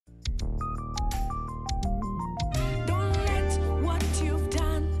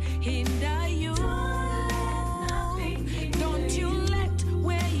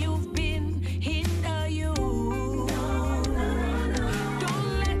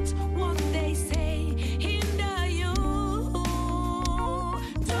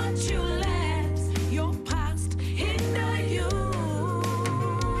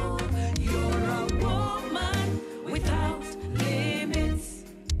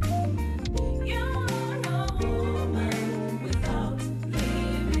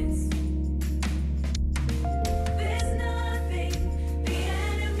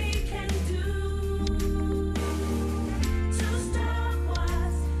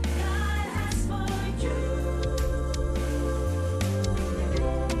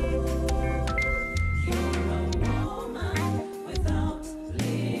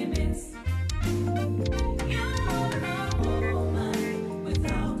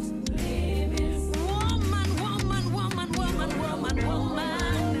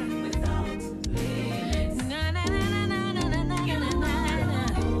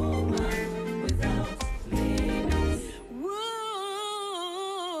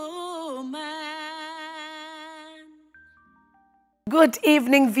Good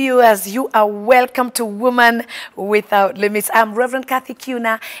evening, viewers. You are welcome to Woman Without Limits. I'm Reverend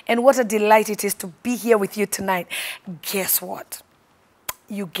Kiuna, and what a delight it is to be here with you tonight. Guess what?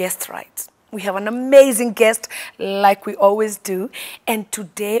 You guessed right. We have an amazing guest, like we always do. And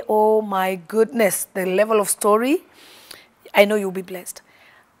today, oh my goodness, the level of story, I know you'll be blessed.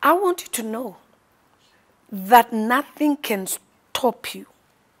 I want you to know that nothing can stop you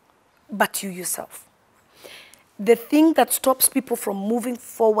but you yourself. The thing that stops people from moving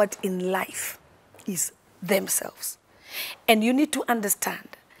forward in life is themselves. And you need to understand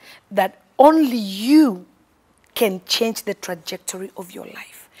that only you can change the trajectory of your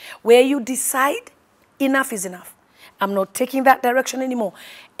life. Where you decide, enough is enough. I'm not taking that direction anymore.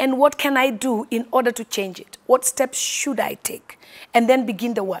 And what can I do in order to change it? What steps should I take? And then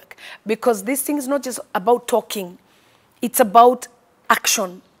begin the work. Because this thing is not just about talking. It's about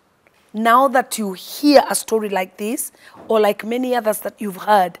action. Now that you hear a story like this, or like many others that you've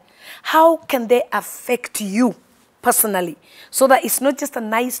heard, how can they affect you personally? So that it's not just a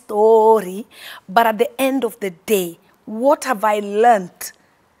nice story, but at the end of the day, what have I learned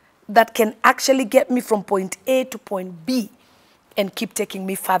that can actually get me from point A to point B and keep taking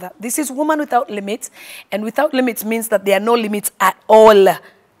me further? This is Woman Without Limits, and without limits means that there are no limits at all.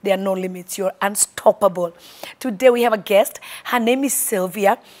 There are no limits. You're unstoppable. Today we have a guest. Her name is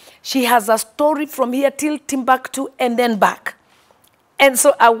Sylvia. She has a story from here till Timbuktu and then back. And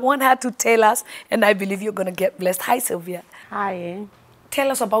so I want her to tell us, and I believe you're going to get blessed. Hi, Sylvia. Hi.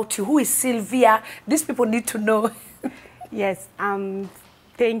 Tell us about you. Who is Sylvia? These people need to know. Yes,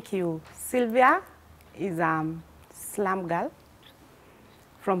 thank you. Sylvia is a slum girl.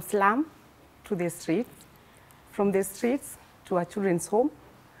 From slum to the streets. From the streets to a children's home.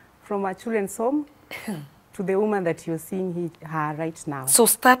 From a children's home to the woman that you're seeing her right now. So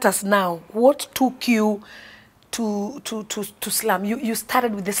start us now. What took you to slum? You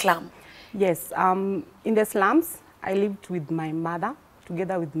started with the slum. Yes, in the slums, I lived with my mother,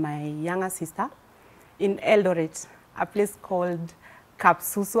 together with my younger sister, in Eldoret, a place called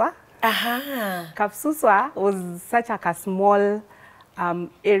Khasoa. Khasoa was such a small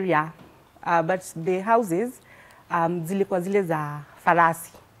area, but the houses zilikuwa zile za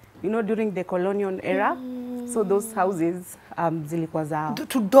farasi. You know, during the colonial era, so those houses zilikuwa za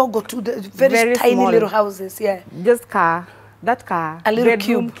to dog or to the very tiny small, little houses, yeah. Just car, a little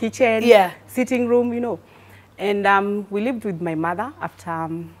bedroom, cube, kitchen, yeah, sitting room, you know. And we lived with my mother after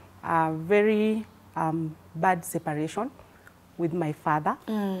a very bad separation with my father.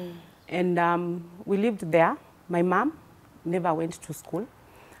 And we lived there. My mom never went to school.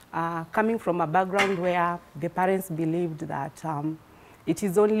 Coming from a background where the parents believed that it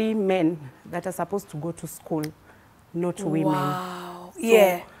is only men that are supposed to go to school, not women. Wow. So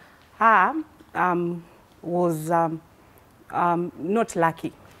yeah. Her was not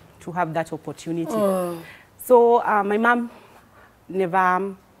lucky to have that opportunity. So my mom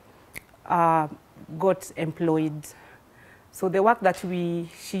never got employed. So the work that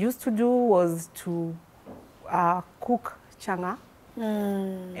she used to do was to cook changa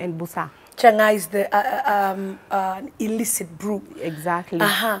and busa. Changa is the illicit brew. Exactly.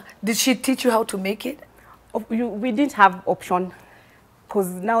 Did she teach you how to make it? We didn't have option, because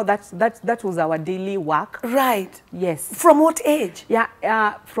now that was our daily work. Right. Yes. From what age?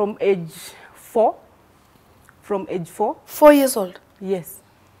 Yeah, from age 4. From age 4. 4 years old? Yes.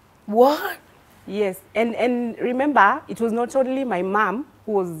 What? Yes. And remember, it was not only my mom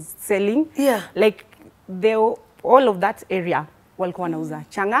who was selling. Yeah. Like, all of that area. Walikuwa wanauza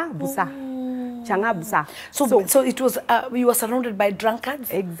changa busa. Changa busa. So it was, you were surrounded by drunkards?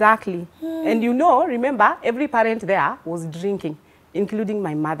 Exactly. And you know, remember, every parent there was drinking, including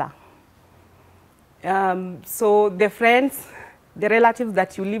my mother. So the friends, the relatives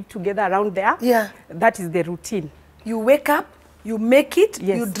that you live together around there, yeah, that is the routine. You wake up, you make it,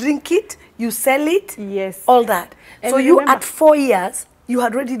 yes, you drink it, you sell it, yes, all that. And so you, at 4 years, you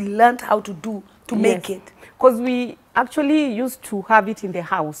had already learned how to make it. Because we actually used to have it in the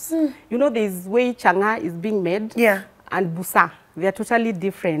house. You know, there's way changa is being made, yeah, and busa. They are totally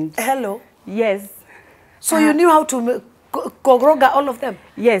different. Hello. Yes. So you knew how to kogroga all of them?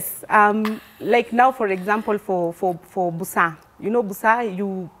 Yes. Like now, for example, for busa. You know, busa,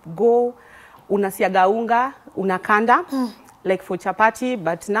 you go, unasiaga unga, unakanda, like for chapati,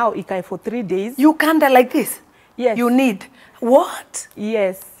 but now ikai for 3 days. You kanda like this? Yes. You need. What?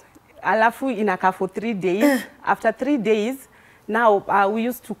 Yes. Alafu inaka for 3 days. After 3 days, now we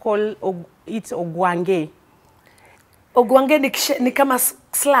used to call it ogwange. Ogwange ni kama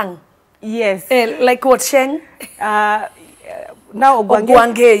slang? Yes. Like what, sheng? Now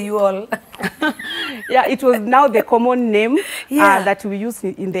ogwange you all. Yeah, it was now the common name Yeah. that we use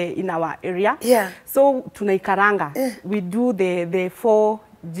in our area. Yeah. So tunaikaranga. We do the 4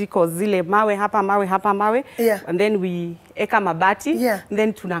 jiko zile mawe hapa mawe. Yeah. And then we eka mabati. Yeah. And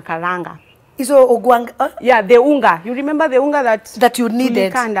then tunakaranga. Iso ogwanga. Yeah, the unga. You remember the unga that you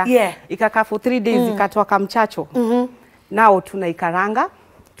needed? Tulikanda? Yeah. Ikaka for 3 days, ikatoa kamchacho. Now tunaikaranga.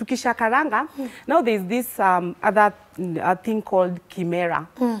 Tukisha karanga. Now there's this other thing called chimera.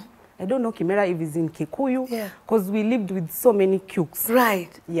 I don't know chimera if it's in Kikuyu. Yeah. Because we lived with so many cukes. Right.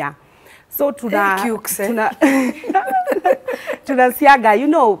 Yeah. So Cukes, tunasiaga, you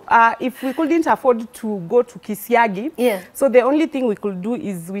know, if we couldn't afford to go to Kisiagi, yeah. so the only thing we could do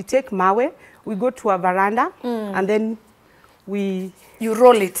is we take mawe, we go to a veranda, and then we... You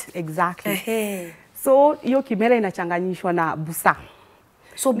roll it. Exactly. So, hiyo kimera inachanganyishwa na busa.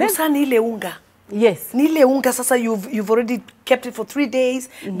 So, busa ni ile unga? Yes. Ni ile unga, sasa you've already kept it for 3 days,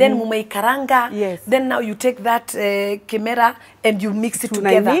 then mumeikaranga, yes. Then now you take that kimera and you mix it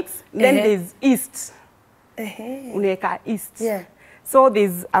together. Mix, then there's yeast. Unaweka yeast. Yeah. So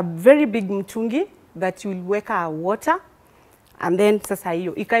there's a very big mtungi that you'll weka water, and then sasa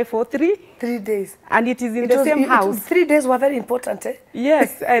hiyo ikai for 3 days. And it is in the same house. 3 days were very important, eh?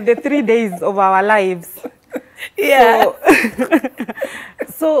 Yes, the 3 days of our lives. Yeah.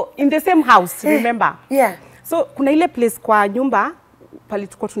 So in the same house, remember? Yeah. So kuna ile place kwa nyumba pale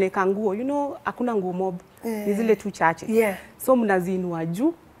tuko tunaweka nguo, you know, hakuna nguo mob. Ni zile tu chache. Yeah. So mnaziinua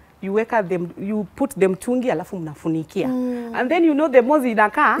juu, you weka them, you put them tungi alafu mnafunikia. And then you know the mozi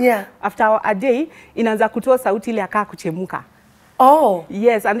inakaa, yeah. After a day inaanza kutoa sauti ile akaa kuchemuka. Oh.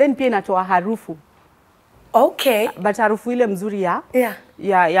 Yes, and then pia inatoa harufu. Okay. But harufu ile mzuri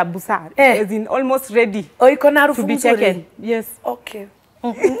ya busa. As in almost ready. Oh, iko na harufu to be mzuri. taken. Yes. Okay.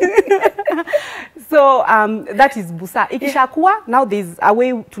 So that is busa. Ikishakuwa, now there's a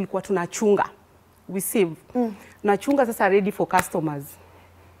way tulikuwa tunachunga. We save. Tunachunga sasa ready for customers.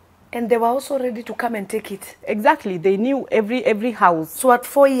 And they were also ready to come and take it. Exactly. They knew every house. So at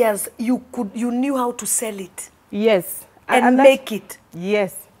 4 years, you knew how to sell it. Yes. And make it.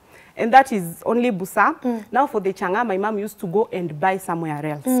 Yes. And that is only busa. Now for the changa, my mom used to go and buy somewhere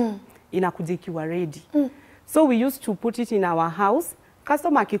else. Inakuja ikiwa ready. So we used to put it in our house.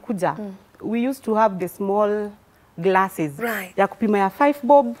 Customer akikuja, we used to have the small glasses. Right. Ya kupima ya 5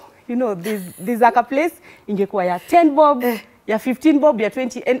 bob. You know, there's like a place ingekuwa ya 10 bob, ya 15 bob, ya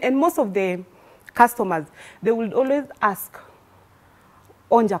 20. And most of the customers, they would always ask,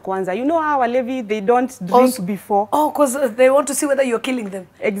 onja kwanza. You know how walevi, they don't drink before. Oh, because they want to see whether you're killing them.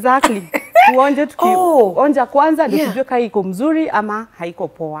 Exactly. Tuonje onja kwanza ndio tujue kama iko mzuri ama haiko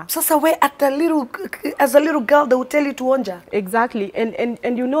poa. Sasa we as a little girl they would tell you to onja. Exactly.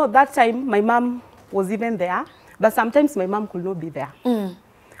 And you know that time my mom was even there, but sometimes my mom could not be there.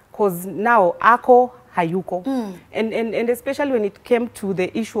 Because now ako hayuko. And especially when it came to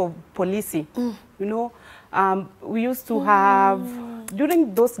the issue of policing. You know, we used to have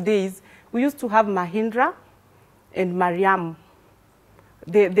during those days we used to have Mahindra and Mariam.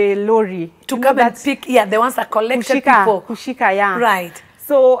 The lorry. To come and pick, the ones that collected people. Kushika, yeah. Right.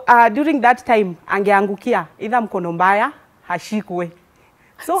 So during that time, angeangukia, either mkono mbaya, hashikwe.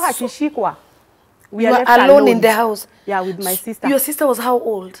 So hakishikwa. We are alone in the house. Yeah, with my sister. Your sister was how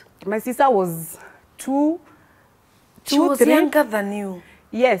old? My sister was 2, She was 3. younger than you.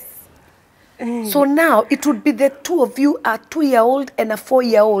 Yes. So now it would be the two of you, a 2-year-old and a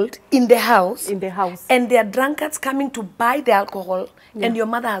 4-year-old in the house. In the house. And they are drunkards coming to buy the alcohol, and your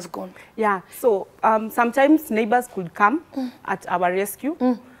mother has gone. Yeah. So sometimes neighbors could come at our rescue.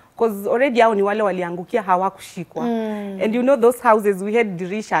 Because already hao ni wale waliangukia hawakushikwa. And you know those houses we had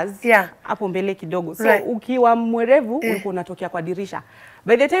dirishas. Hapo mbele kidogo. So ukiwa mwerevu ulikuwa unatokea kwa dirisha.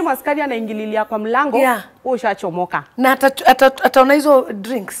 By the time askari anaingililia kwa mlango, ushachomoka. Na ataona hizo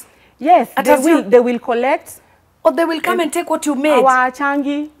drinks. Yes, they will collect. Or they will come and take what you made. Our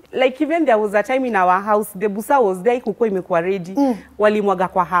changi, like even there was a time in our house, the busa was there, kukuwa imekuwa ready. Walimwaga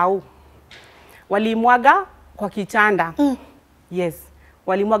kwa hao. Walimwaga kwa kichanda. Yes.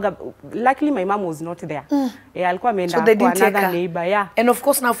 Walimwaga. Luckily my mom was not there. Alikuwa ameenda kwa another neighbor. Yeah. And of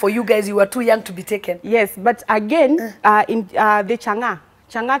course now for you guys, you were too young to be taken. Yes, but again, in the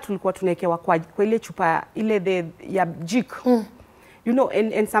changa tulikuwa tunekewa kwa ile chupa ile ya jik. You know,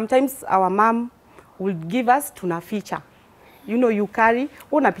 and sometimes our mom will give us tunaficha. You know, you carry,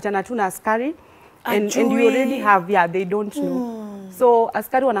 unapitana tu na askari, and you already have, they don't know. So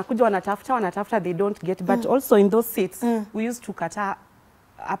askari wanakuja wanatafuta, they don't get. But also in those seats, we used to kata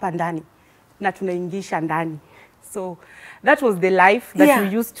hapa ndani, na tunaingisha ndani. So that was the life that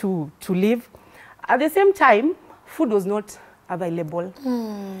we used to live. At the same time, food was not available.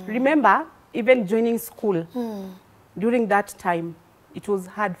 Remember, even joining school, during that time, it was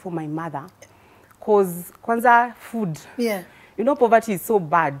hard for my mother. Because kwanza food, Yeah. you know, poverty is so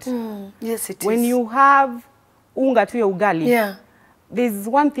bad. Yes, it When is. you have unga tu ya ugali, Yeah. there's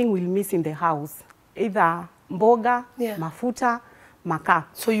one thing we'll miss in the house. Either mboga, Yeah. mafuta, makaa.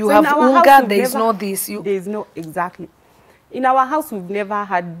 So you have in our house, unga, we've there is never- no this. You There is no, exactly. In our house, we've never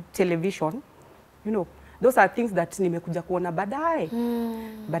had television. You know, those are things that nimekuja kuona baadaye.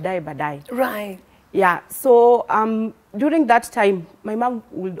 Baadaye. right. Yeah, so during that time, my mom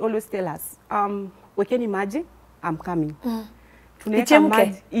would always tell us, wekeni maji, I'm coming. Tunaweka Ichemke?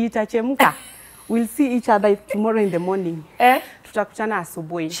 maji, itachemka. We'll see each other tomorrow in the morning. Eh? Tutakutana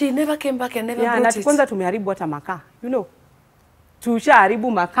asubuhi. She never came back and never Yeah, brought na it. kwanza tumeharibu hata makaa. You know,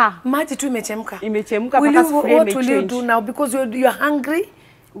 tushaharibu makaa. Maji tu imechemka. Imechemka Will mpaka you, sufuria what will you imechange. do now? Because you're hungry,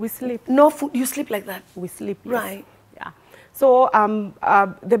 We sleep. no food, you sleep like that. We sleep. Yes. Right. Yeah. So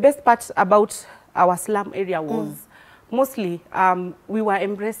the best part about our slum area was mostly we were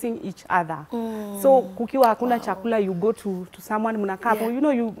embracing each other. So kukiwa hakuna chakula, you go to someone mnakaa hapo, you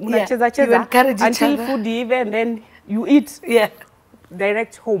know, you mnacheza You cheza encourage each until other. food even, then you eat Yeah.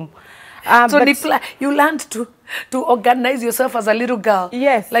 direct home. So But you learned to organize yourself as a little girl.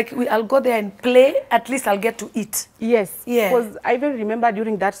 Yes. Like I'll go there and play, at least I'll get to eat. yes, Yeah. because I even remember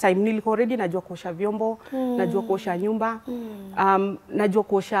during that time nilikuwa already najua kuosha vyombo, najua kuosha nyumba, najua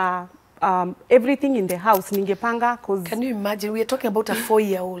kuosha everything in the house ningepanga cause Can you imagine? We are talking about a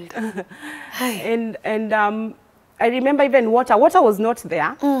 4-year-old. Hi. and I remember even water was not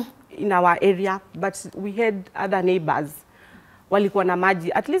there in our area, but we had other neighbors walikuwa na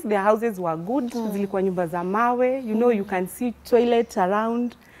maji. At least their houses were good. Zilikuwa nyumba za mawe. You know, you can see toilet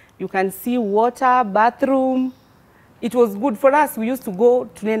around. You can see water, bathroom. It was good for us. We used to go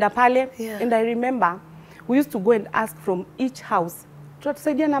tunaenda pale. Yeah. And I remember we used to go and ask from each house,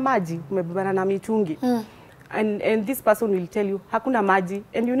 tunatusaidia na maji, umebebana na mitungi. And this person will tell you, hakuna maji.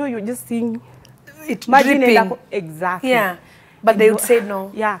 And you know, you're just seeing It's maji dripping. inaenda exactly. Yeah. But they would say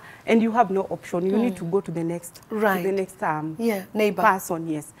no. Yeah, and you have no option. You need to go to the next, Right. to the next Yeah, neighbor. person.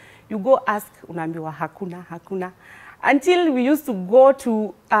 Yes, you go ask, unaambiwa hakuna. Until we used to go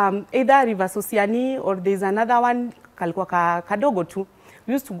to either River Sosiani or there's another one kalikuwa kadogo tu.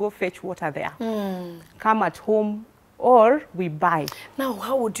 We used to go fetch water there. Come at home or we buy. Now,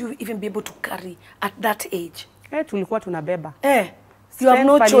 how would you even be able to carry at that age? Tulikuwa tunabeba. You have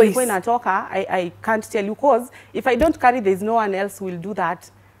no Strength choice. ilikuwa inatoka, I can't tell you because if I don't carry, there's no one else will do that.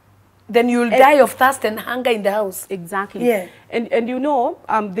 Then you'll die of thirst and hunger in the house. Exactly. Yeah. And you know,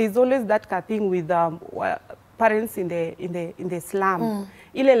 there's always that thing with parents in the slum.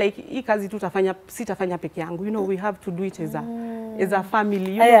 Ile like hii kazi tu sitafanya peke yangu. You know, we have to do it as a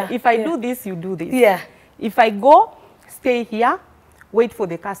family. You know, Yeah, if I do this, you do this. Yeah. If I go, stay here, wait for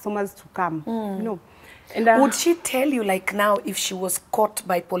the customers to come. You know. And Would she tell you, like now, if she was caught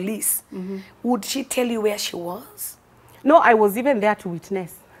by police, would she tell you where she was? no, I was even there to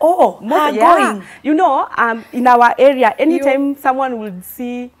witness. Oh, her going. You know, in our area, anytime someone would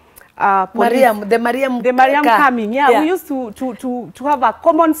see police, The Mariam car. coming, we used to have a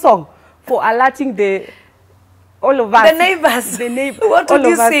common song for alerting all of us. The neighbors. The neighbors. What would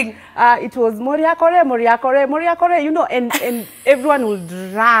you sing? It was Moria Kore, you know, and everyone would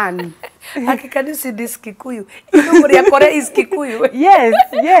run. Can you see this Kikuyu? You know, Maria Kore is Kikuyu. Yes.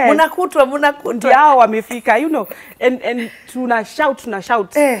 Munakutwa. Yao wamefika, you know, and tuna shout.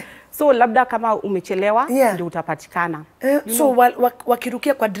 So labda kama umechelewa ndio utapatikana. So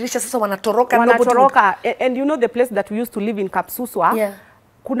wakirukia kwa dirisha sasa wanatoroka. And you know the place that we used to live in Khasoa. Yeah.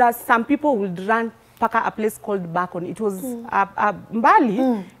 Kuna some people would run paka a place called Bakon. It was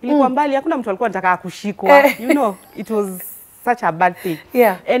mbali. Ilikuwa mbali, hakuna mtu alikuwa anataka kushikwa. You know, it was such a bad thing.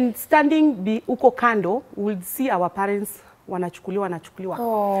 Yeah. And standing uko kando, we would see our parents wanachukuliwa.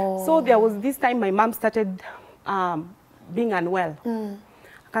 Oh. So there was this time my mom started being unwell.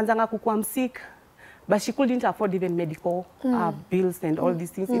 Kanzanga kukuwa sick, but she couldn't afford even medical bills and all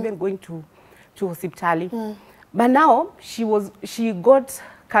these things, even going to hospitali. But now she got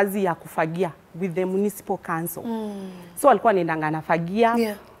kazi ya kufagia with the municipal council. So alikuwa anaendanga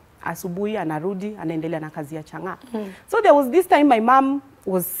anafagia, asubuhi anarudi anaendelea na kazi ya changa. So there was this time my mom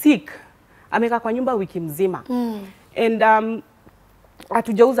was sick. Amekaa kwa nyumba wiki mzima. And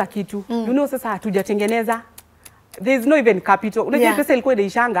hatujauza kitu. You know, sasa hatujatengeneza. There's no even capital. Unajua pesa ilikuwa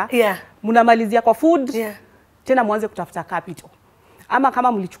inaishanga. Mnamalizia kwa food. Tena mwanze kutafuta capital. Ama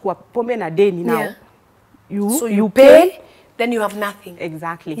kama mlichukua pombe na deni now. So you pay, then you have nothing.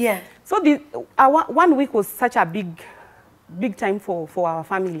 Exactly. So our 1 week was such a big time for our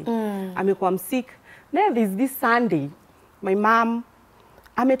family. Amekuwa sick. Then there's this Sunday, my mom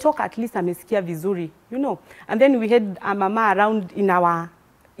ametoka at least amesikia vizuri, you know. And then we had a mama around in our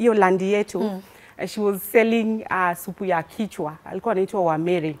hiyo land yetu. She was selling supu ya kichwa. Alikuwa anaitwa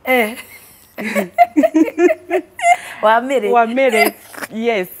Wamere. Wamere. Wamere.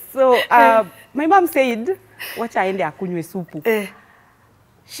 Yes. So my mom said, wacha aende akunywe supu.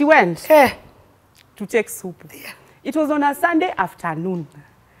 She went to take soup. It was on a Sunday afternoon.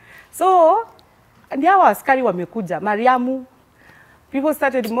 So, ndio askari wamekuja, Mariamu. People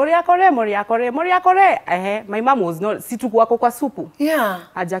started, Moriakore, Moriakore, Moriakore. My mom was not, situkuwako kwa supu. Yeah.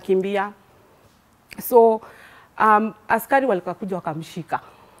 Hajakimbia. So, askari walikakuja wakamshika.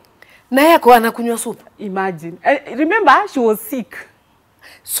 Na yako anakunywa supu? Imagine. Remember, she was sick.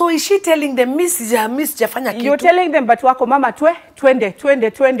 So is she telling them, Miss Jafanya kitu? You're telling them, but wako mama,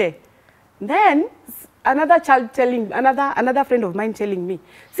 twende. Then, another child telling, another friend of mine telling me,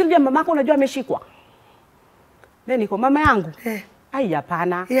 Sylvia, mamako unajua ameshikwa. Then niko mama yangu. Ai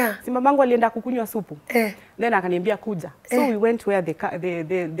hapana. Si mamangu alienda kukunywa supu. Then akaniambia kuja. So we went where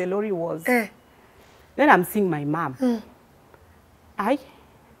the lorry was. Then I'm seeing my mom. Ai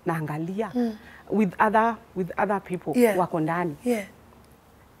naangalia with other people wako ndani.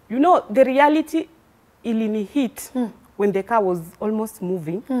 You know, the reality ilini hit when the car was almost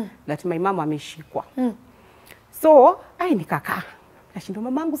moving that my mom ameshikwa. So, ai nikakaa. Nashindo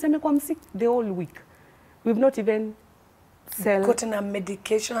mamangu sema kwa msick the whole week. We've not even gotten a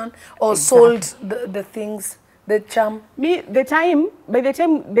medication or sold the things, the charm. By the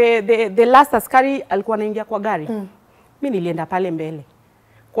time the last askari alikuwa anaingia kwa gari. Mimi nilienda pale mbele.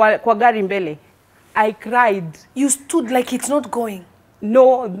 Kwa gari mbele. I cried. You stood like it's not going.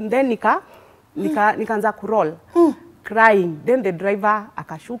 No, then nikaanza kuroll. Crying. Then the driver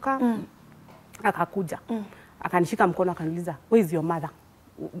akashuka. Akakuja. Akanishika mkono akaniuliza, "Where is your mother?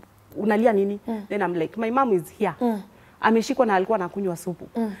 Unalia nini?" Then I'm like, "My mom is here." Ameshikwa na alikuwa anakunywa supu.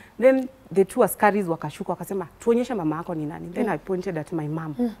 Then the two askaris wakashuka wakasema, "Tuonyeshe mama yako ni nani." Then I pointed at my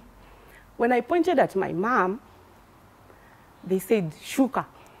mom. When I pointed at my mom, they said, "Shuka,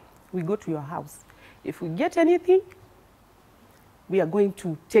 we go to your house. If we get anything, we are going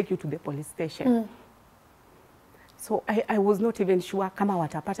to take you to the police station." So I was not even sure kama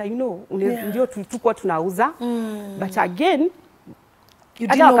watapata, you know, ndio tulikuwa tunauza. But again, you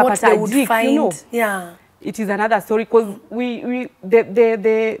didn't know what they would find. You know, it is another story because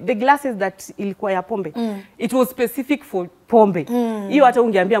the glasses that ilikuwa ya pombe, it was specific for pombe. Hiyo hata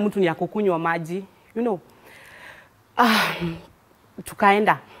ungeambia mtu ni ya kukunywa maji, you know.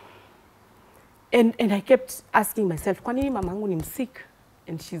 Tukaenda. And I kept asking myself, kwa nini mamangu ni msick?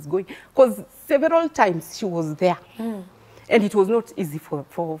 And she's going, because several times she was there, and it was not easy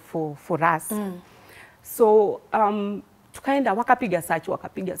for us. So tukaenda wakapiga search,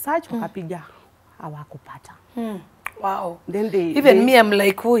 wakapiga hawakupata. Wow. Then even me, I'm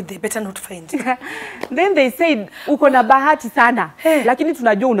like, oh, they better not find. Then they said, uko na bahati sana, lakini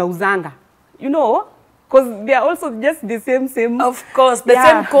tunajua unauzanga, you know, because they are also just the same. Of course, the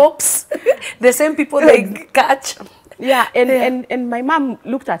same cops, the same people they catch. Yeah, and my mom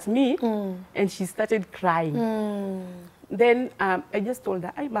looked at me and she started crying. Then I just told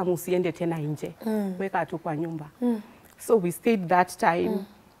her, "Ai mama usiende tena nje. Weka tu kwa nyumba." So we stayed that time.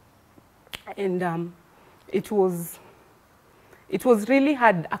 And it was really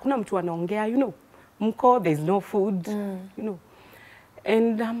hard. Hakuna mtu anaongea, you know. Mko, there's no food, you know.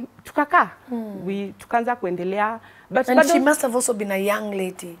 And tukakaa. Tukaanza kuendelea. And she must have also been a young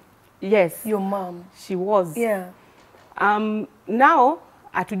lady. Yes. Your mom. She was. Yeah. Now,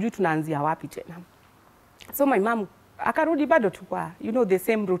 hatujui tunaanzia wapi tena. So my mom, akarudi bado tukwa, you know, the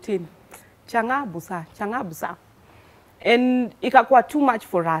same routine. Changa busa. And ikakuwa too much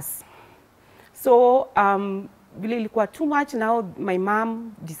for us. So, vile ilikuwa too much, now my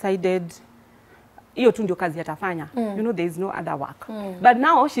mom decided, hiyo tu ndio kazi atafanya. You know, there is no other work. But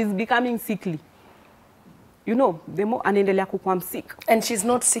now she's becoming sickly. You know, the more anaendelea kukuwa sick. And she's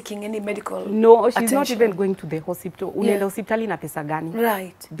not seeking any medical No, she's attention. not even going to the hospital. Unaenda hospitali na pesa gani?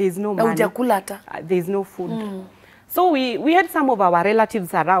 Right. There's no money. Hujakula. There's no food. So we had some of our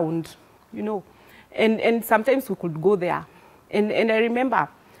relatives around, you know, and sometimes we could go there. And I remember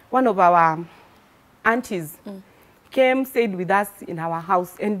one of our aunties came, stayed with us in our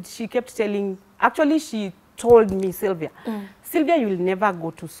house, and she kept telling, actually she told me, Sylvia, Sylvia, you'll never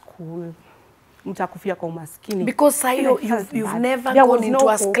go to school. Mtakufia kwa umaskini. Because you've never gone into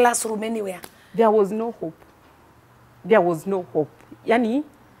a classroom anywhere. There was no hope. There was no hope. Yani,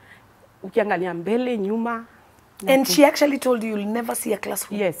 ukiangalia mbele, nyuma. And she actually told you you'll never see a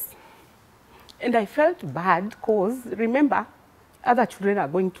classroom? Yes. And I felt bad because, remember, other children are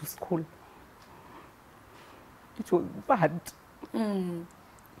going to school. It was bad.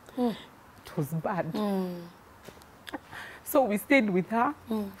 It was bad. So we stayed with her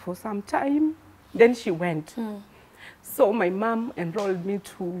for some time. Then she went. So my mom enrolled me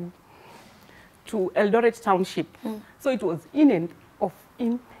to Eldoret Township. So it was in and off,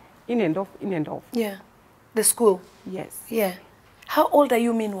 in and off, in and off. Yeah. The school? Yes. Yeah. How old are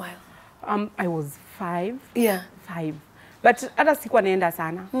you meanwhile? I was 5. Yeah. 5. But hata sikuwa naenda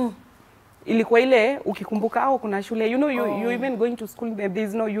sana. Ilikuwa ile ukikumbuka au kuna shule, you know, you even going to school, there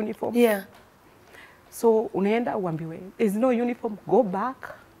is no uniform. Yeah. So unaenda uambiwe, there is no uniform, go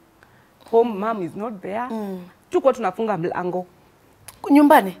back. Home, mom is not there. Tuko tunafunga mlango.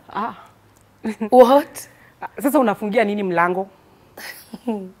 Nyumbani? What? Sasa unafungia nini mlango?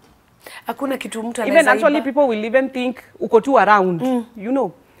 Hakuna kitu mtu anaweza. Even actually people will even think uko tu around, you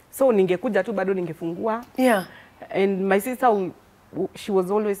know. So ningekuja tu bado ningefungua. Yeah. And my sister, she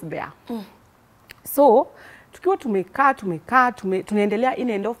was always there. So tukiwa tumekaa, tunaendelea in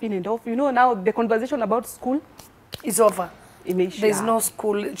and off, you know, now the conversation about school is over. There's no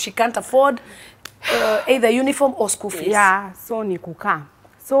school. She can't afford either uniform or school fees. Yeah, so ni kukaa.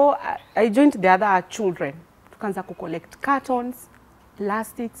 So I joined the other children. Tukaanza ku collect cartons,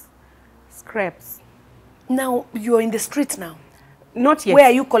 plastics, scraps. Now you're in the street now. Not yet. Where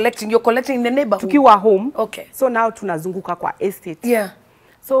are you collecting? You're collecting in the neighborhood. Tukiwa home. Okay. So now tunazunguka kwa estate. Yeah.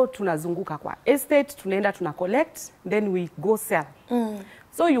 So tunazunguka kwa estate, tunaenda tuna collect, then we go sell.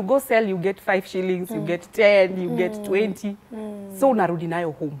 So you go sell, you get 5 shillings, you get 10, you get 20. So unarudi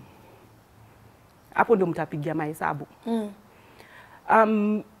nayo home. Hapo ndio mtapigia mahesabu.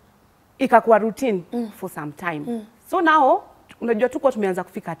 Ikakuwa routine for some time. So now unajua tuko tumeanza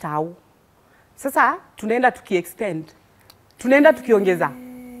kufika tau. Sasa tunaenda tukiextend. Tunaenda tukiongeza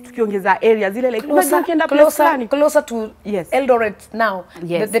area zile like closer to Eldoret now.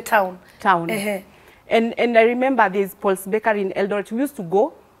 Yes. The town. And I remember there's Paul's Bakery in Eldoret. We used to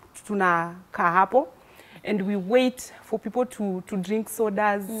go tunakaa hapo and we wait for people to drink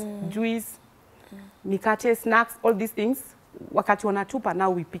sodas, juice, mikate, snacks, all these things. Wakati wanatupa,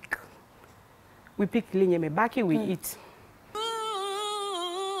 now we pick. We pick lenye mebaki, we eat.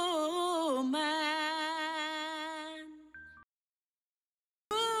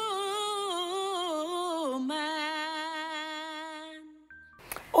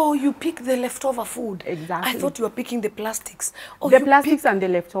 Oh, you pick the leftover food. Exactly. I thought you were picking the plastics. Oh, the plastics and the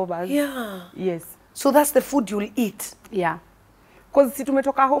leftovers. Yeah. Yes. So that's the food you'll eat. Yeah. Because si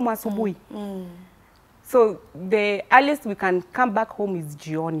tumetoka home asubuhi. So the earliest we can come back home is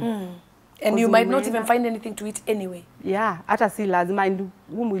jioni. And you might not even find anything to eat anyway. Yeah, hata si lazima, and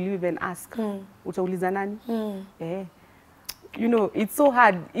whom will you even ask? Utauliza nani? You know, it's so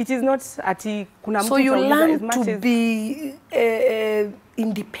hard. It is not ati kuna mtu. So you learn to be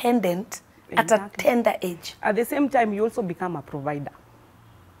independent at a tender age. At the same time, you also become a provider.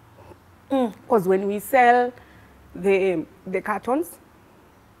 Because when we sell the cartons,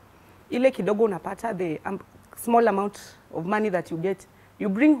 ile kidogo unapata, the small amount of money that you get, you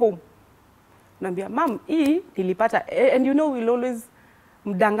bring home. Nambia, mom, hii nilipata, and you know we'll always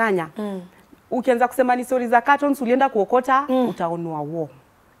mdanganya. Ukianza kusema ni stories za cartons, ulienda kuokota, utaonwa war.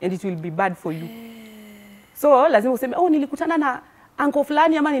 And it will be bad for you. So, lazima useme, oh, nilikutana na uncle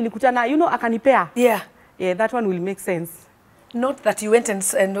fulani ama nilikutana, you know, akanipea. Yeah. Yeah, that one will make sense. Not that you went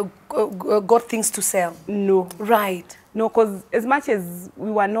and got things to sell. No. Right. No, because as much as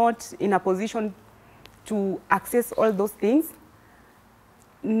we were not in a position to access all those things,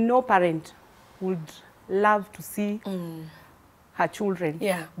 no parent would love to see her children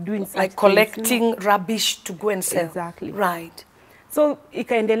doing such like collecting things, rubbish to go and sell. Exactly. Right. So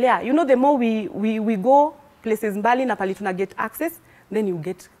ikaendelea. You know, the more we go places mbali na pali tuna get access, then you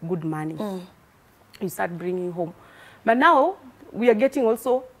get good money. You start bringing home. But now we are getting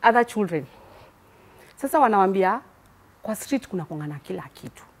also other children. Sasa wanawambia kwa street kuna kongana kila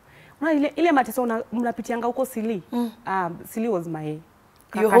kitu. Una ile mateso mnapitianga huko Sili. Sili was my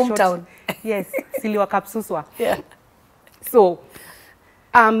your hometown. Yes, Sili wa Khasoa. Yeah. So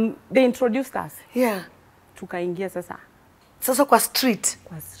they introduced us. Yeah. Tukaingia sasa. Sasa kwa street.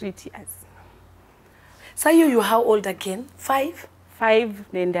 Kwa street, yes. So you how old again? 5? 5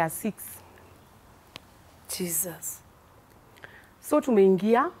 and they are 6. Jesus. So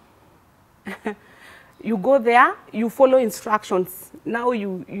tumeingia. You go there, you follow instructions. Now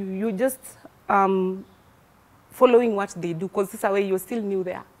you just following what they do, because this way you're still new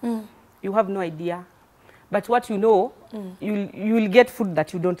there. You have no idea. But what you know, you will get food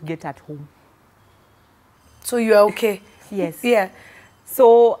that you don't get at home. So you are okay? Yes. Yeah.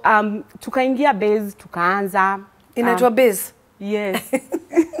 So tukaingia base, tukaanza. Inaitwa base? Yes.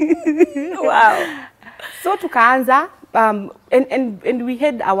 Wow. So tukaanza, And we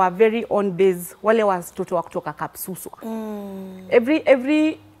had our very own base, wale watoto wa kutoka Khasoa.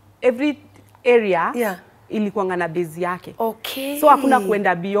 Every area ilikuwa na base yake. Okay. So hakuna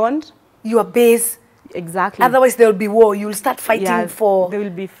kuenda beyond your base. Exactly. Otherwise there will be war. You'll start fighting for there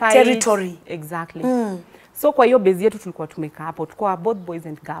will be fight. Territory. Exactly. So kwa hiyo base yetu tulikuwa tumekaa hapo. Tulikuwa both boys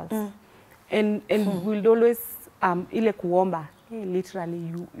and girls. And we'll always ile kuomba,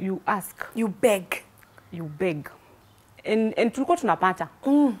 literally you ask. You beg. You beg. And tulikuwa tunapata.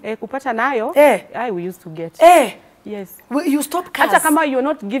 Kupata nayo, we used to get. Yes. You stop cash. Hata kama you're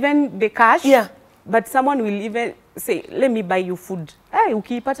not given the cash, but someone will even say, let me buy you food.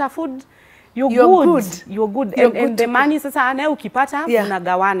 Ukipata food, you're good. You're good. And the money sasa nayo ukipata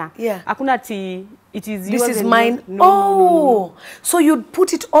unagawana. Hakuna ati it is yours. This is mine. No. So you'd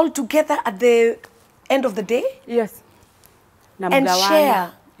put it all together at the end of the day? Yes. And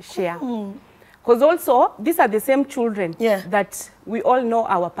share. Because also, these are the same children that we all know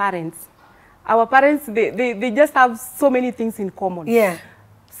our parents. Our parents, they just have so many things in common.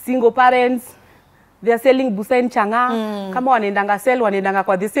 Single parents, they are selling busa and changa. Kama wanaendanga sell, wanaendanga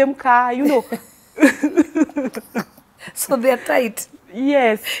kwa the same car, you know. So they are tight.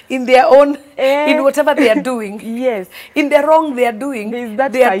 Yes. In their own, in whatever they are doing. Yes. In the wrong they are doing,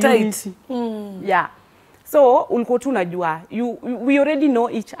 they are tight. Yeah. So, ulikuwa tunajua, we already know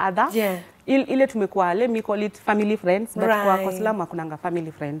each other. Ile tumekuwa, let me call it family friends, but kwa Islam hakunanga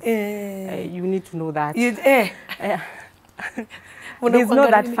family friends. You need to know that. There's no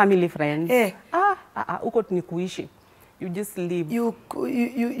that family friends. Uko ni kuishi. You just live.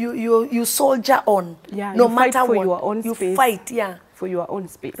 You soldier on. No matter what. For your own you space. Fight, for your own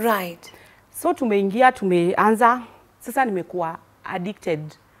space. Right. So tumeingia, tumeanza. Sasa nimekuwa addicted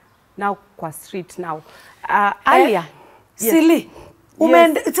now kwa street now. Earlier. Silly.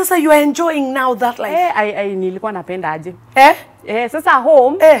 Sasa you are enjoying now that life. Nilikuwa napenda aje. Sasa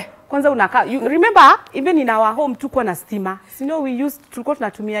home. Kwanza unakaa. You remember even in our home tulikuwa na stima. You know tulikuwa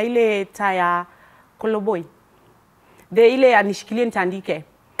tunatumia ile taa ya Koloboi. Ile anishikilie nitandike.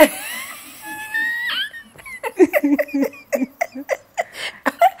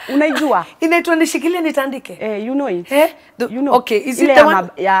 Unaijua? Inaitwa nishikilie nitandike. You know it. You know. Okay, is it the one?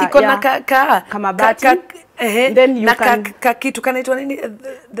 Iko na kama bati. Then you can kitu kanaitwa nini?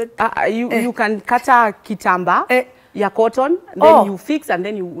 You can kata kitamba ya cotton, then you fix and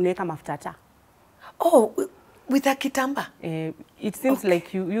then you unaweka mafuta taa. With a kitamba. It seems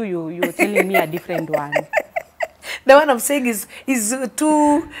like you're telling me a different one. The one I'm saying is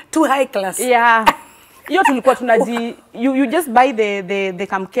too high class. Yeah. Hiyo tulikuwa tunaji you just buy the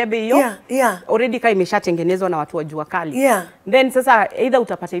kamkebe hiyo. Already kai imeshatengenezwa na watu wa jua kali. Then sasa either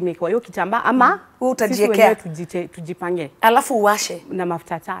utapata imekuwa hiyo kitambaa ama utajiwekea tujipange. Alafu uwashe na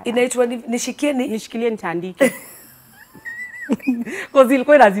mafuta taa. Inaitwa nishikilie nitandike. Because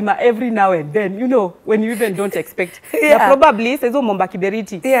ilikuwa lazima every now and then, you know, when you even don't expect. Probably says umomba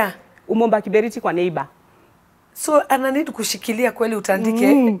kiberiti. Umomba kiberiti kwa neighbor. So ana need kushikilia kweli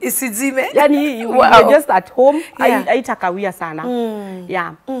utandike isizime. Yani you're just at home, haitakawia sana.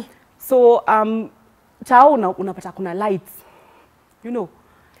 So chao unapata kuna lights. You know.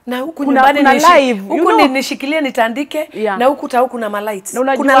 Na huku nyumbani kuna live, huku nishikilie nitandike na huku tao kuna ma lights.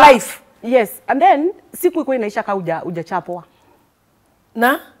 Kuna live. Yes, and then siku iko inaisha ka hujachapwa.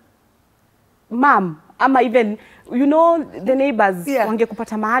 Na mom ama even you know the neighbors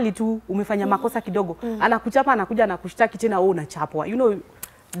wangekupata mahali tu umefanya makosa kidogo anakuchapa anakuja na kushtaki tena wewe unachapwa, you know,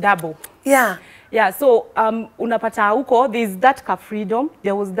 double. So unapata huko there is that freedom,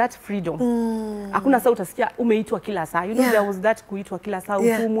 there was that freedom. Hakuna saa utasikia umeitwa kila saa, you know, there was that kuitwa kila saa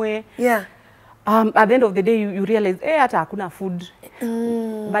utumwe. At the end of the day you realize hata hakuna food.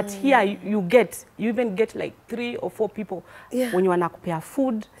 But here you even get like 3 or 4 people when you wanakupea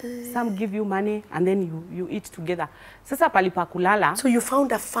food. Some give you money and then you eat together. Sasa palipa kulala. So you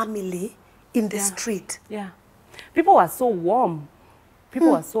found a family in the street. People were so warm.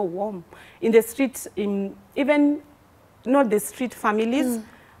 People were so warm in the street, even not the street families,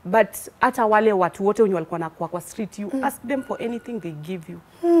 but hata wale watu wote wenye walikuwa nakuwa kwa street, you ask them for anything, they give you.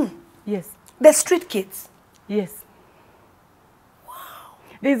 Yes. The street kids. Yes. Wow.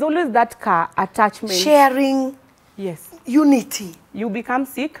 There's always that car attachment. Sharing. Yes. Unity. You become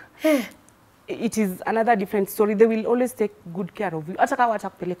sick. It is another different story. They will always take good care of you. Hata kama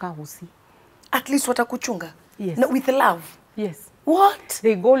watakupeleka hosi. At least watakuchunga. Yes. No, with love. Yes. What?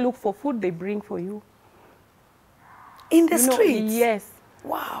 They go look for food, they bring for you. In the streets? Yes.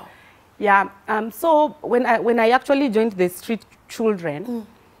 Wow. Yeah. So when I actually joined the street children,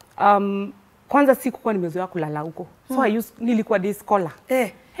 kwanza sikuwa nimezoea kulala huko. So nilikuwa day scholar.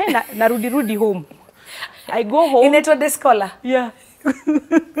 Narudi home. I go home. Inaitwa day scholar. Yeah.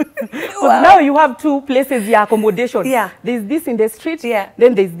 Wow. Now you have two places ya accommodation. Yeah. There's this in the street. Yeah.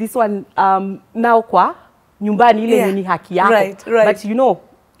 Then there's this one now kwa nyumbani ile Yeah. ni haki yako. Right, right. But you know,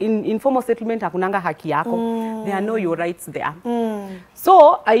 in informal settlement hakunanga haki yako. There are no your rights there.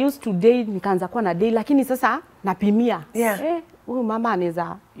 So I used to day, nikaanza kuwa na day, lakini sasa napimia. Yeah. Huyu mama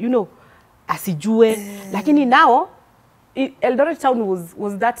anaweza, you know, asijue. Lakini now, Eldoret town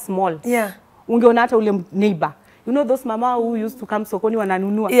was that small. Yeah. Ungeona hata ule neighbor. You know those mama who used to come sokoni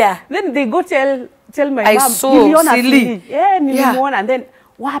wananunua. Yeah. Then they go tell my I mom, saw niliona Silly. Yeah, nilimuona. And then,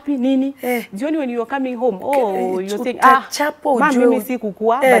 wapi nini? Jioni when you're coming home, you're saying, mama mimi si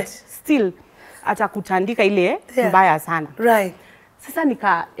kukua, but still, atakutandika ile mbaya sana. Right. Sasa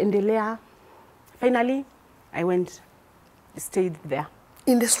nikaendelea. Finally, I stayed there.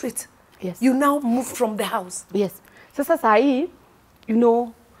 In the street? Yes. You now moved from the house? Yes. Sasa saa hii, you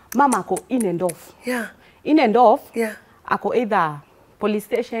know, mama ako in and off. Yeah. In and off, Yeah. ako either police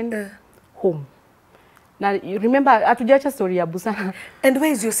station, home. Now, you remember, atujacha story ya Busana. And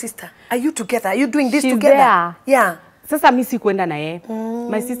where is your sister? Are you together? Are you doing this She's together? There. Yeah. Sasa mi sikuenda na yeye.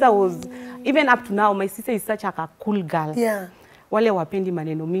 My sister was, even up to now, my sister is such a cool girl. Yeah. Wale wapendi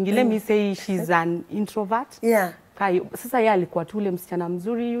maneno mingi. Let me say she's an introvert. Yeah. Sasa yeye alikuwa tu ule msichana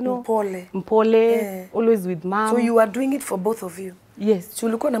mzuri, you know. Mpole. Always with mom. So you are doing it for both of you? Yes. So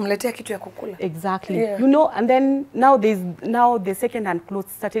ulikuwa namletea kitu ya kukula? Exactly. Yeah. You know, and then now the second-hand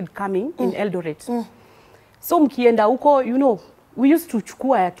clothes started coming in Eldoret. So mkienda huko, you know, we used to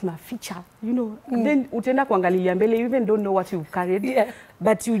chukua ya tunaficha, you know. Then utenda kuangalilia mbele, you even don't know what you've carried. Yeah.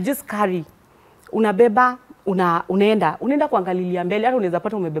 But you just carry. Unabeba, unaenda kuangalilia mbele, hata unaweza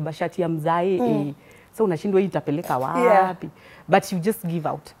pata umebeba shati ya mzai. So unashindwa hii itapeleka wapi. Yeah. But you just give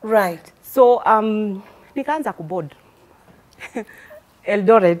out. Right. So nikaanza kuboard.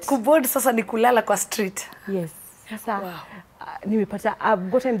 Eldoret. Kuboard sasa ni kulala kwa street. Yes. Sasa nimepata, I've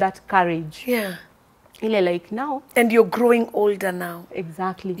gotten that courage. Yeah. Ile like now. And you're growing older now.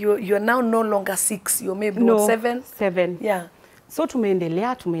 Exactly. You're now no longer 6. You're maybe no, what, 7? 7. Yeah. So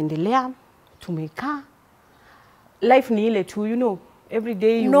tumeendelea, tumekaa. Life ni ile tu, you know. Every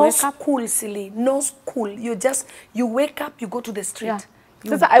day you wake up. No school, silly. No school. You wake up, you go to the street. Yeah.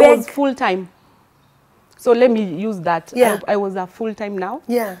 You Sasa I was full time. So let me use that. Yeah. I was a full time now.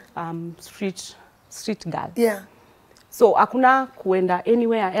 Yeah. Street girl. Yeah. So hakuna kuenda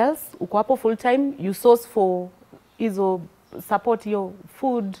anywhere else. Uko hapo full time, you source for hizo support your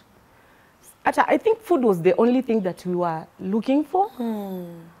food. I think food was the only thing that we were looking for.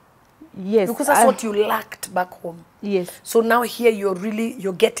 Yes. Because that's what you lacked back home. Yes. So now here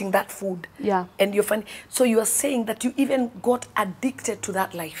you're getting that food. Yeah. And you're finding, so you are saying that you even got addicted to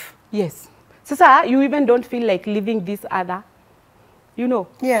that life. Yes. Sasa, you even don't feel like living this other, you know.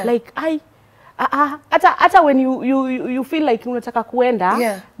 Yeah. Like hata when you feel like unataka kuenda,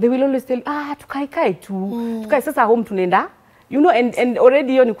 yeah. They will always tell you, tukae tu. Tukae sasa home tunaenda. You know, and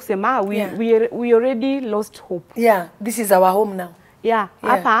already hiyo ni kusema we already lost hope. Yeah, this is our home now. Yeah,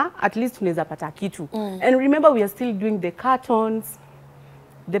 hapa at least tunaweza pata kitu. And remember, we are still doing the cartons,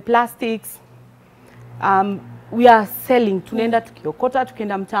 the plastics. We are selling. Tunaenda tukiokota,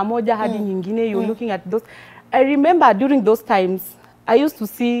 tukienda mtaa moja hadi nyingine. You're looking at those. I remember during those times, I used to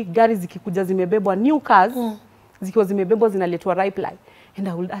see gari zikikuja zimebebwa, new cars, zikiwa zimebebwa zinaletwa Reply. And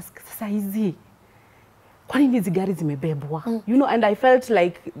I would ask, sasa hizi, kwa nini hizi gari zimebebwa? You know, and I felt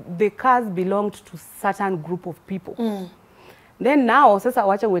like the cars belonged to certain group of people. Then now, sasa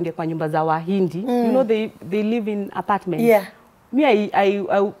wacha uende kwa nyumba za Wahindi. You know, they live in apartments. Yeah. Me,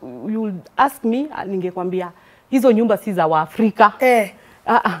 you would ask me, ningekwambia, hizo nyumba si za Waafrika.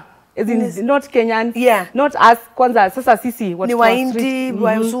 As in, not Kenyan. Yeah. Not us, kwanza, sasa sisi. Ni Wahindi,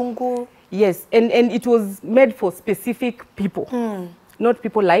 Wazungu. Yes, and it was made for specific people. Not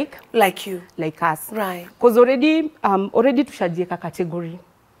people like you. Like us. Right. Because already tushajieka category.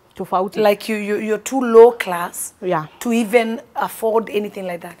 Tofauti. Like you're too low class to even afford anything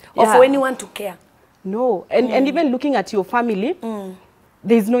like that. Or for anyone to care. No. And even looking at your family,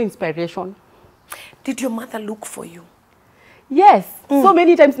 there is no inspiration. Did your mother look for you? Yes. So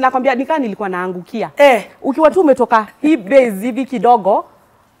many times nakwambia nika nilikuwa naangukia. Ukiwa tu umetoka hii base hivi kidogo,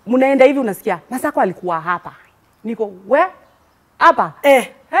 mnaenda hivi unasikia, Masako alikuwa hapa. Niko, where? Hapa.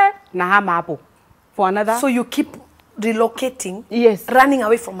 Na hama hapo. For another. So you keep relocating, yes, running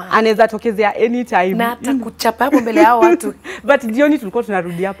away from her. Anaweza tokezea anytime. Na hata kuchapa hapo mbele hao watu. But jioni tulikuwa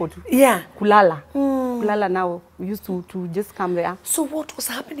tunarudi hapo tu. Yeah. Kulala. Kulala now. We used to just come there. So what was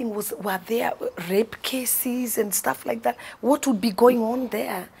happening were there rape cases and stuff like that? What would be going on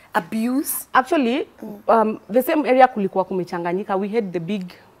there? Abuse? Actually, the same area kulikuwa kumechanganyika. We had the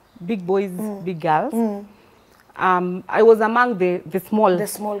big boys, big girls. I was among the small. The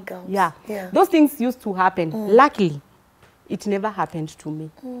small girls. Yeah. Yeah. Those things used to happen. Luckily, it never happened to me.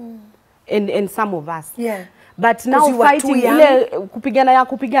 And some of us. Yeah. But now you were fighting, too young? ile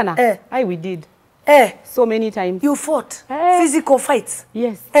kupigana. We did. So many times. You fought? Physical fights?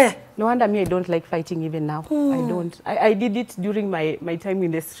 Yes. No wonder me, I don't like fighting even now. I don't. I did it during my time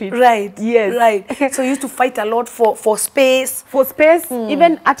in the street. Right. Yes. Right. So you used to fight a lot for space? For space,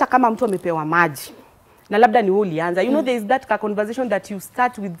 even hata kama mtu amepewa maji. Na labda ni wewe ulianza. You know, there is that conversation that you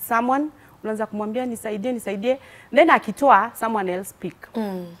start with someone. Unaanza kumwambia nisaidie. Then akitoa, someone else speak.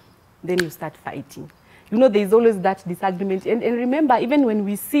 Then you start fighting. You know, there is always that disagreement. And remember, even when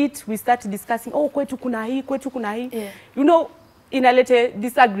we sit, we start discussing, oh, kwetu kuna hii. Yeah. You know, inalete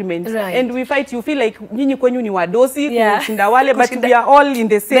disagreement. Right. And we fight, you feel like nyinyi kwenyu ni wadosi, kushinda wale, but Kushinda, we are all in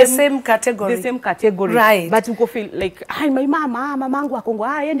the same category. The same category. Right. But you go feel like, my mamangu akongo,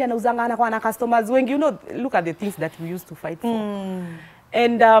 yende anauzanga anakuwa na customers wengi. You know, look at the things that we used to fight for.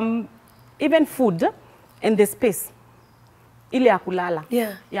 And even food and the space. Ile ya kulala.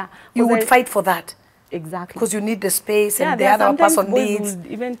 Yeah. Yeah. You would fight for that. Exactly. Because you need the space and the other person needs. Would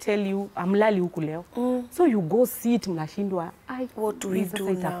even tell you, amlali huku leo. So you go sit, mnashindwa. What do we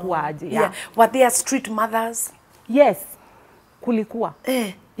do now? Aje? Yeah. Were there street mothers? Yes. Kulikuwa.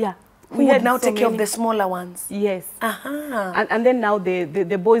 Yeah. Who would now take care of the smaller ones? Yes. And then now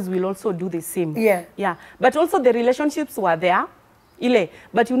the boys will also do the same. Yeah. Yeah. But also the relationships were there.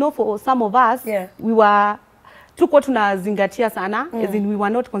 But you know, for some of us, we were tuko tunazingatia sana, as in we were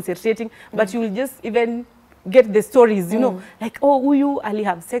not concentrating, but you will just even get the stories, you know, like, oh, huyu ali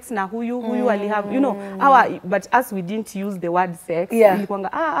have sex na huyu ali have, you know, but as we didn't use the word sex,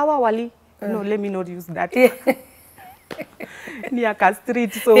 ilikuanga, awa wali, no, let me not use that. Ni aka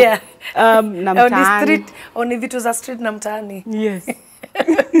street, so, na mtaani. Oni vitu za street na mtaani. Yes.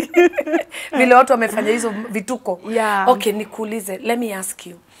 Vile watu wamefanya hizo vituko. Yeah. Okay, nikuulize, let me ask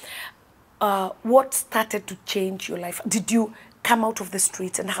you. What started to change your life? Did you come out of the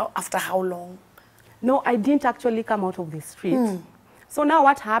streets, and after how long? No, I didn't actually come out of the streets. So now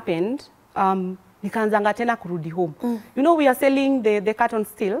what happened, nikaanzanga tena kurudi home. You know, we are selling the carton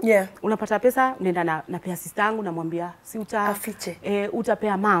still. Yeah. Unapata pesa, nenda na pea sister yangu, namwambia si afiche.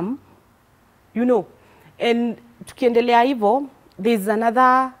 Utapea mom. You know. And tukiendelea hivyo, there's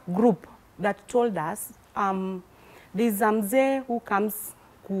another group that told us, there's a mzee who comes,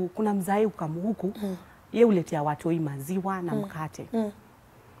 kuna mzai ukamu huku, ye uletea watoi maziwa na mkate.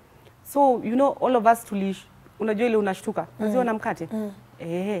 So, you know, all of us unajua ile unashtuka, maziwa na mkate.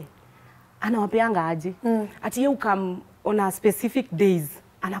 Anawapeanga aje. Ati ye ukam on a specific days,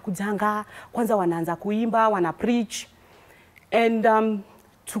 anakujanga, kwanza wanaanza kuimba, wana preach. And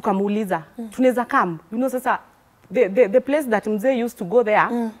tukamuuliza, tunaweza come. You know, sasa, the place that mzee used to go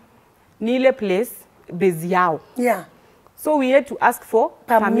there, ni ile place, base yao. Yeah. So we had to ask for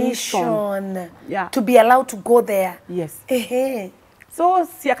permission. Yeah. To be allowed to go there. Yes. So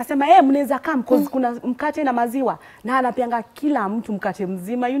si akasema mnaweza come because kuna mkate na maziwa, na anapeanga kila mtu mkate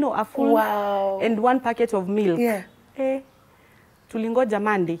mzima, you know, a full and one packet of milk. Yeah. Tulingoja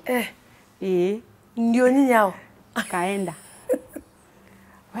Monday. Ndio nyinyi hao kaenda.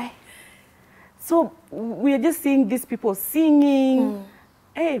 So we are just seeing these people singing.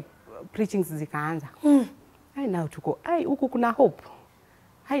 Preaching zikaanza. Now tuko, huku kuna hope.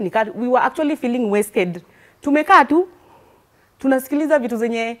 We were actually feeling wasted. Tumekaa tu, tunasikiliza vitu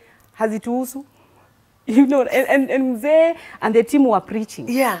zenye hazituhusu. You know, and mzee and the team were preaching.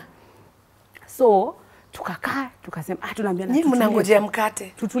 Yeah. So, tukakaa, tukasema, tunaambiana tutulie. Mnangojea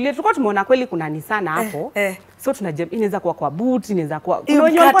mkate. Tutulie, tulikuwa tumeona kweli kuna nisana hapo. So inaweza kwa boot, inaweza kwa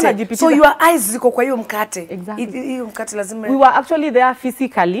So your eyes ziko kwa hiyo mkate. Exactly. Hiyo mkate lazima. We were actually there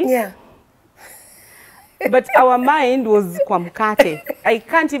physically. Yeah. But our mind was kwa mkate. I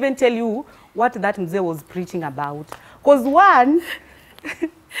can't even tell you what that mzee was preaching about. Because one,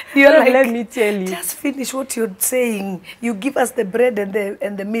 you're like, let me tell you. Just finish what you're saying. You give us the bread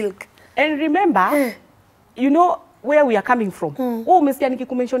and the milk. And remember, you know where we are coming from. Umesikia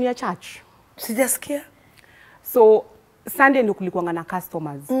nikikumention ya church. Sijasikia. So Sunday ndo kulikuwa na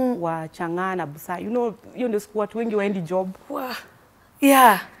customers wa Chang'aa na Busa. You know, hiyo ndio siku watu wengi waendi job. Wow.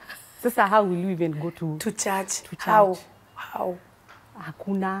 Yeah. Sasa how will you even go to church? How?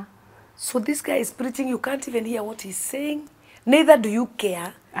 Hakuna. So this guy is preaching, you can't even hear what he's saying. Neither do you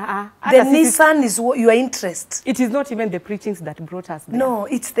care. The Nissan is your interest. It is not even the preachings that brought us there. No,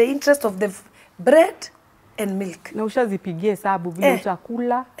 it's the interest of the bread and milk. Na ushazipigie hesabu vile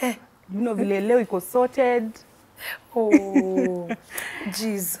utakula. You know vile leo iko sorted. Oh,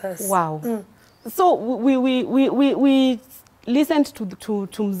 Jesus. Wow. So we listened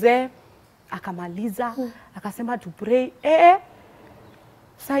to mzee, akamaliza, akasema to pray.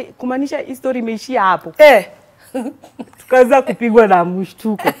 Sai kumaanisha history imeishia hapo. Tukaanza kupigwa na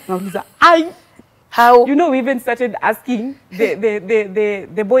mshtuko. Nauliza, how? You know, we even started asking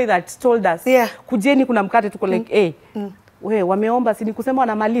the boy that told us, kujeni kuna mkate, tuko like, we wameomba, si ni kusema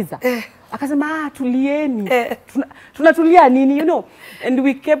wanamaliza. Akasema, tulieni. Tunatulia nini, you know? And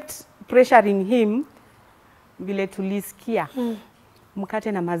we kept pressuring him, vile tulisikia.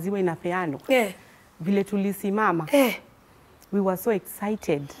 Mkate na maziwa inapeano. Vile tulisimama. We were so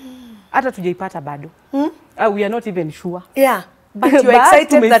excited. Hata tujaipata bado. We are not even sure. But you are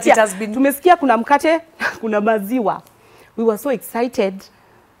excited that it has been... Tumesikia kuna mkate, kuna maziwa. We were so excited.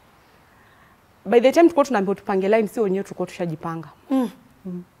 By the time tuko tunaambiwa tupange line, sio wenyewe tuko tushajipanga.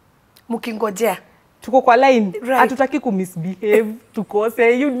 Mkingojea. Tuko kwa line, hatutaki kumisbehave,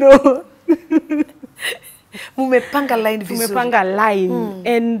 tukose, you know. Mumepanga line vizuri. Tumepanga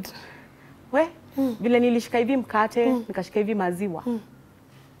line. And, vile nilishika hivi mkate, nikashika hivi maziwa.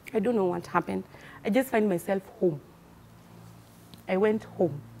 I don't know what happened. I just find myself home. I went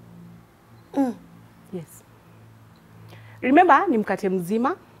home. Yes. Remember, ni mkate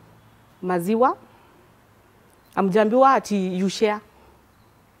mzima, maziwa. Amjambiwa ati you share.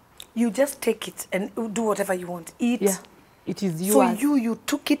 You just take it and do whatever you want. Eat. Yeah. It is yours. So you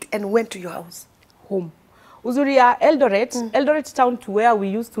took it and went to your house. Home. Uzuri ya Eldoret, Eldoret town to where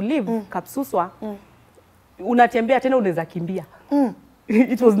we used to live, Khasoa. Unatembea tena unaweza kimbia.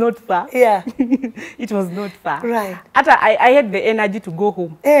 It was not far. It was not far. Right. After I had the energy to go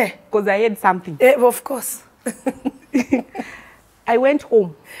home. Because I had something. Of course. I went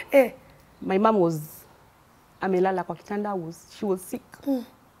home. My mom was amelala kwa kitanda, she was sick.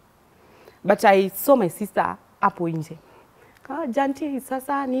 But I saw my sister hapo nje. Janti,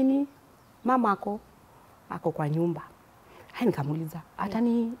 sasa nini? Mama ako kwa nyumba. Hai nikamuuliza,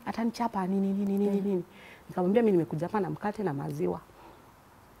 atanichapa nini? Nikamwambia mimi nimekuja hapa na mkate na maziwa.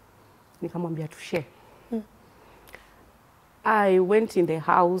 Nikamwambia tushare. I went in the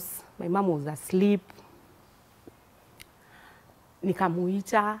house, my mom was asleep.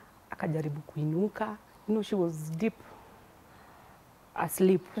 Nikamuita, akajaribu kuinuka. You know, she was deep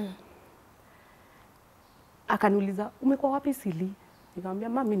asleep. Akaniuliza, umekuwa wapi Sili? Nikamwambia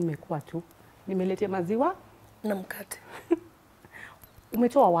mami nimekuwa tu. Nimeletea maziwa na mkate.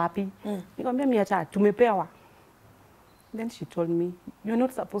 Umetoa wapi? Nikamwambia mimi hata tumepewa. Then she told me, you're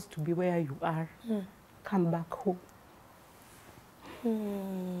not supposed to be where you are. Come back home.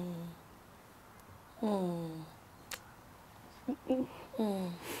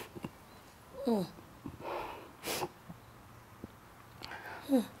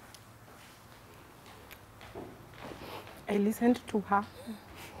 I listened to her.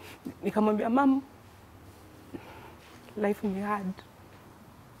 Nikamwambia, Mom, life ni hard.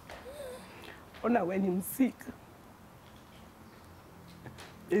 Ona when I'm sick,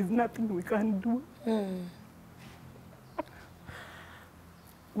 there's nothing we can do.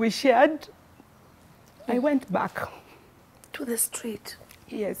 We shared. I went back. To the street?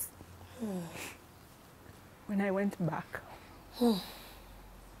 Yes. When I went back,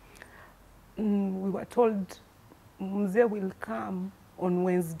 we were told Mzee will come on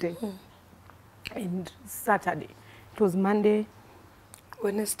Wednesday and Saturday. It was Monday,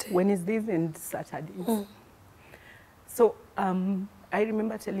 Wednesdays and Saturdays. So I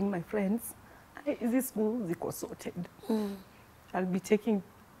remember telling my friends, this school ziko sorted. I'll be taking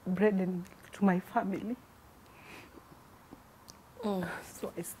bread and milk to my family.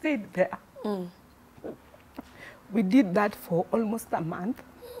 So I stayed there. We did that for almost a month.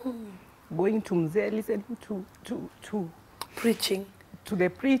 Going to Mzee, listening to preaching. To the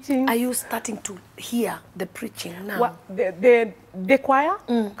preaching. Are you starting to hear the preaching now? Well, the choir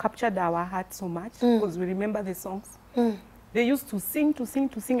captured our heart so much because we remember the songs. They used to sing,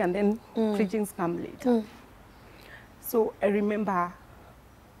 and then preachings come later. So I remember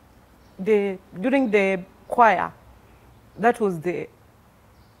during the choir, that was the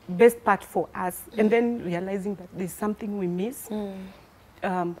best part for us. And then realizing that there's something we miss.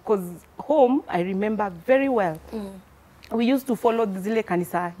 Because home, I remember very well. We used to follow the zile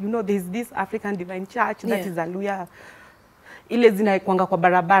kanisa. You know, there's this African Divine Church that is Hallelujah. Ile zinaikwanga kwa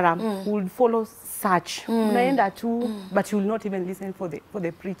barabara. We would follow such. Unaenda tu, but you will not even listen for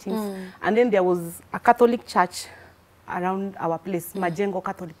the preachings. And then there was a Catholic church around our place, Majengo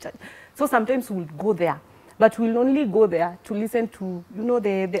Catholic Church. So sometimes we would go there, but we'll only go there to listen to, you know,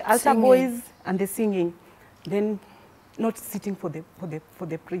 the altar boys and the singing. Then not sitting for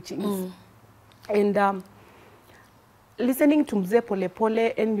the preachings. And listening to Mzee Pole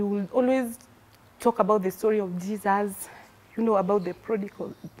Pole, and you will always talk about the story of Jesus. you know, about the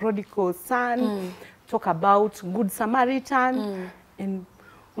prodigal son, talk about Good Samaritan, and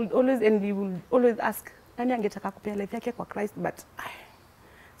we will always ask, nani angetaka kupea life yake kwa Christ, but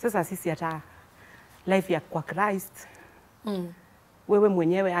sasa sisi hata life ya kwa Christ, wewe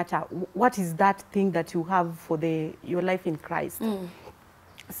mwenyewe hata, what is that thing that you have for your life in Christ?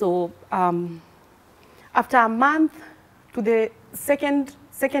 So after a month, to the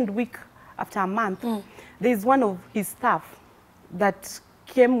second week after a month, there is one of his staff that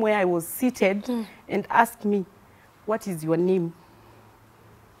came where I was seated and asked me, what is your name?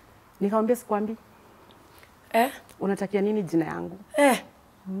 Nikamwambia sikwambi. Unatakia nini jina yangu?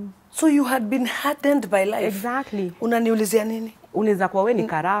 So you had been hardened by life. Exactly. Unaniulizia nini? Unaweza kuwa wewe ni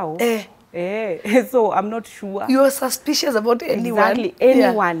karao. So I'm not sure. You are suspicious about anyone. Exactly,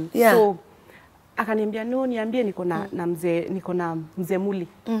 anyone. Yeah. So akaniambia no, niambie niko na mzee Muli.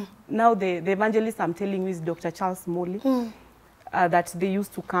 Now the evangelist I'm telling you is Dr. Charles Muli. That they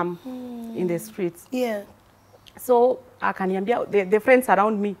used to come in the streets. Yeah. So akaniambia the friends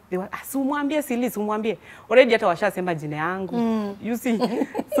around me, they were sumwambie sumwambie. Already hata washasema jina yangu. You see.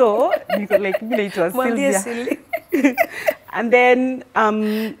 So like it was Sylvia. And then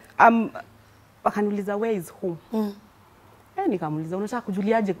akaniuliza where is home? Nikamuuliza unataka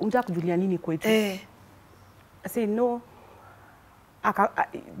kujuliaje? Unataka kujulia nini kwetu? I say no.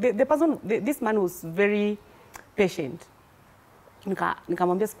 The person, this man was very patient.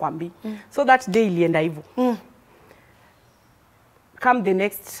 Nikamwambia sikwambi. So that day ilienda hivyo. Come the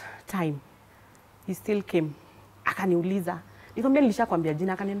next time, he still came. Akaniuliza. Nikamwambia nilishakwambia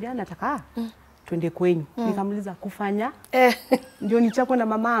jina, akaniambia nataka twende kwenyu. Nikamuuliza kufanya? Ndio nichapwe na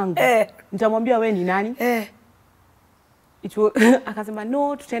mamangu. Nitamwambia wewe ni nani? Akasema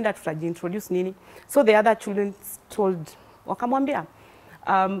no, tutaenda tutajiintroduce nini. So the other children told, wakamwambia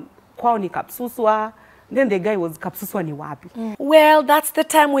kwao ni Khasoa. Then the guy was Khasoa ni wapi? Well, that's the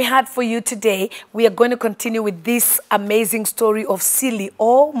time we had for you today. We are going to continue with this amazing story of Silly.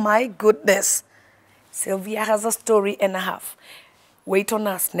 Oh my goodness. Sylvia has a story and a half. Wait on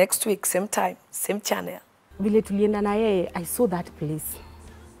us next week, same time, same channel. Vile tulienda na yeye, I saw that place.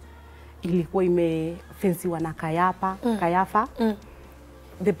 Ilikuwa imefensiwa na kayafa.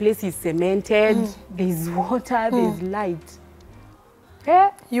 The place is cemented, there's water, there's light.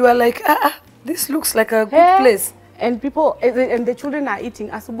 You are like, this looks like a good place. And people, and the children are eating.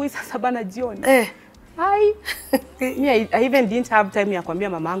 Asubuhi saa 7 na jioni. I even didn't have time ya kuambia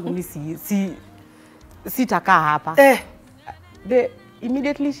mamangu mimi sitakaa hapa.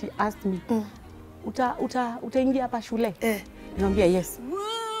 Immediately she asked me, utaingia hapa shule? Nikamwambia yes.